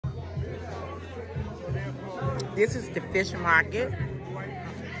This is the fish market.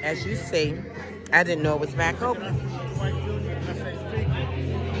 As you see, I didn't know it was back open.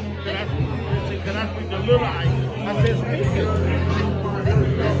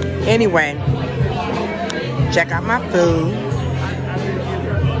 Anyway, check out my food.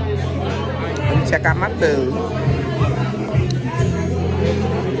 Let me check out my food.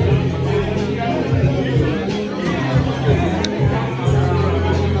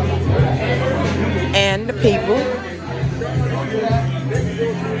 And the people.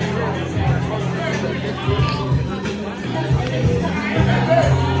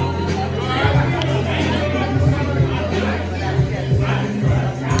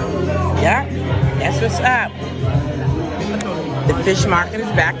 Yeah, that's what's up. The fish market is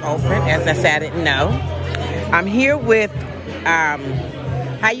back open. As I said, I didn't know. I'm here with,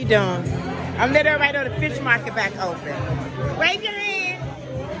 how you doing? I'm letting everybody know the fish market back open. Wave your hand.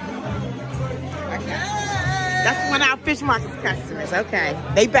 Okay. That's one of our fish market customers. Okay.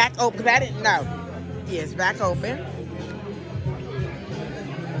 They back open because I didn't know. Yes, back open.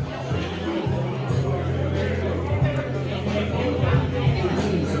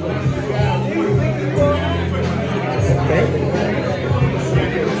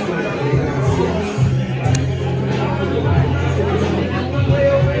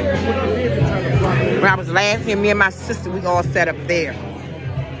 When I was last here, me and my sister, we all set up there.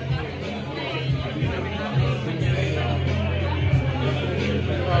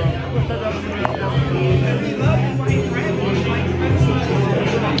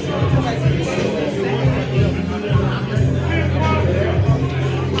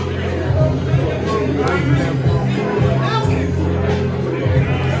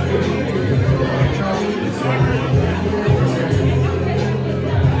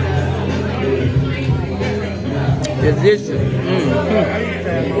 Delicious.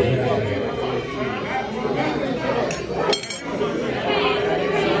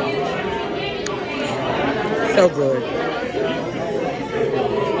 So good.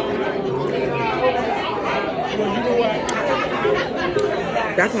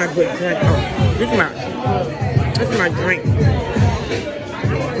 That's my good drink. Oh, this is my drink.